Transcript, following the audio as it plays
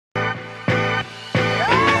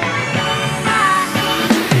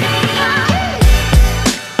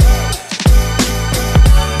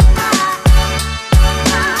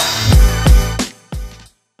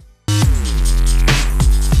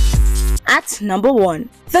number 1.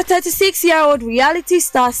 The 36-year-old reality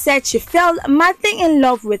star said she fell madly in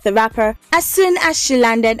love with the rapper as soon as she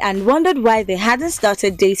landed and wondered why they hadn't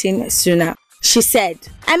started dating sooner. She said,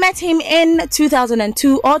 "I met him in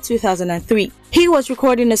 2002 or 2003. He was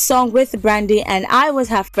recording a song with Brandy and I was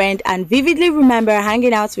her friend and vividly remember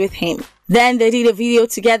hanging out with him. Then they did a video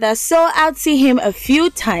together, so I'd see him a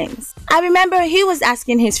few times. I remember he was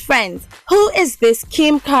asking his friends, 'Who is this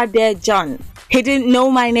Kim Kardashian?' He didn't know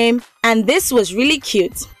my name and this was really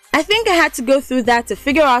cute. I think I had to go through that to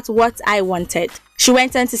figure out what I wanted." She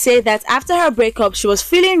went on to say that after her breakup, she was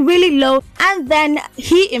feeling really low and then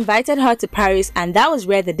he invited her to Paris and that was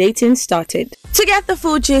where the dating started. To get the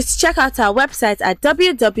full gist, check out our website at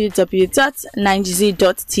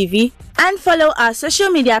www.nigezie.tv and follow our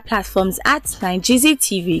social media platforms at Nigezie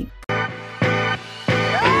TV.